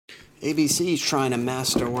ABC's trying a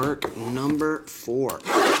Masterwork number 4.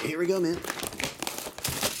 Here we go, man.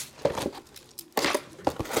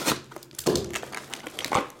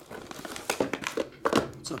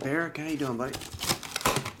 What's up, Eric? How you doing, buddy?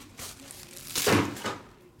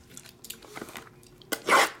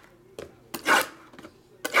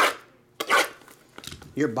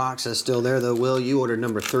 Your box is still there, though, Will. You ordered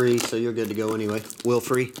number 3, so you're good to go anyway. Will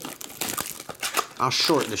free. I'll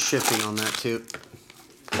short the shipping on that, too.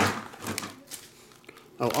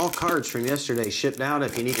 Oh, all cards from yesterday shipped out.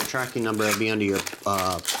 If you need a tracking number, it'll be under your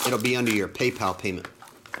PayPal payment.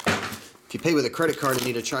 If you pay with a credit card and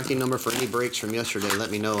need a tracking number for any breaks from yesterday,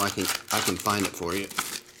 let me know. I can find it for you.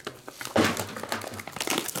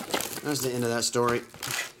 That's the end of that story.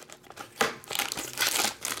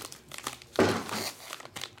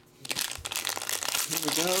 Here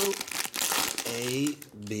we go. A,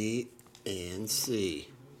 B, and C.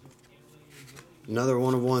 Another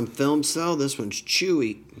 1-of-1 film cell. This one's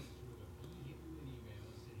Chewy.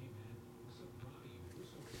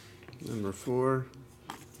 Number 4.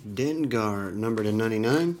 Dengar, number to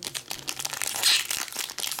 99.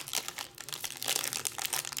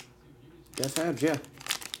 Death Habs, yeah.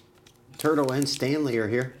 Turtle and Stanley are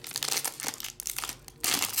here.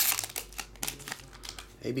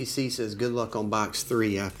 ABC says good luck on box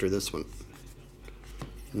 3 after this one.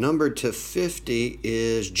 Number to 50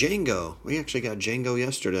 is Django. We actually got Django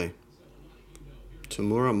yesterday.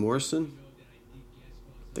 Tamura Morrison.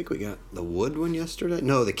 I think we got the wood one yesterday.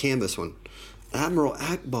 No, the canvas one. Admiral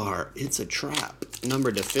Akbar. It's a trap. Number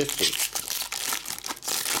to 50.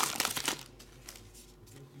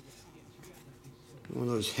 One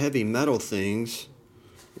of those heavy metal things.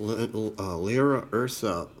 Lyra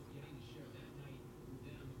Ursa.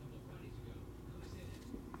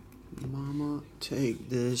 Mama, take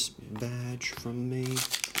this badge from me.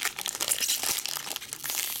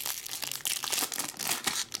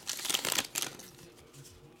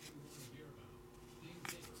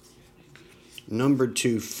 Number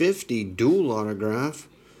 250, dual autograph.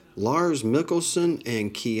 Lars Mikkelsen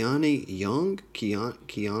and Keanu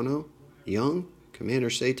Young, Commander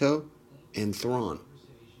Sato, and Thrawn.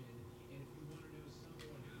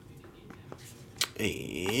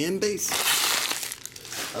 And base.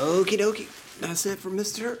 Okie dokie. That's it for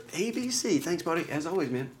Mr. ABC. Thanks, buddy. As always,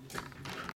 man.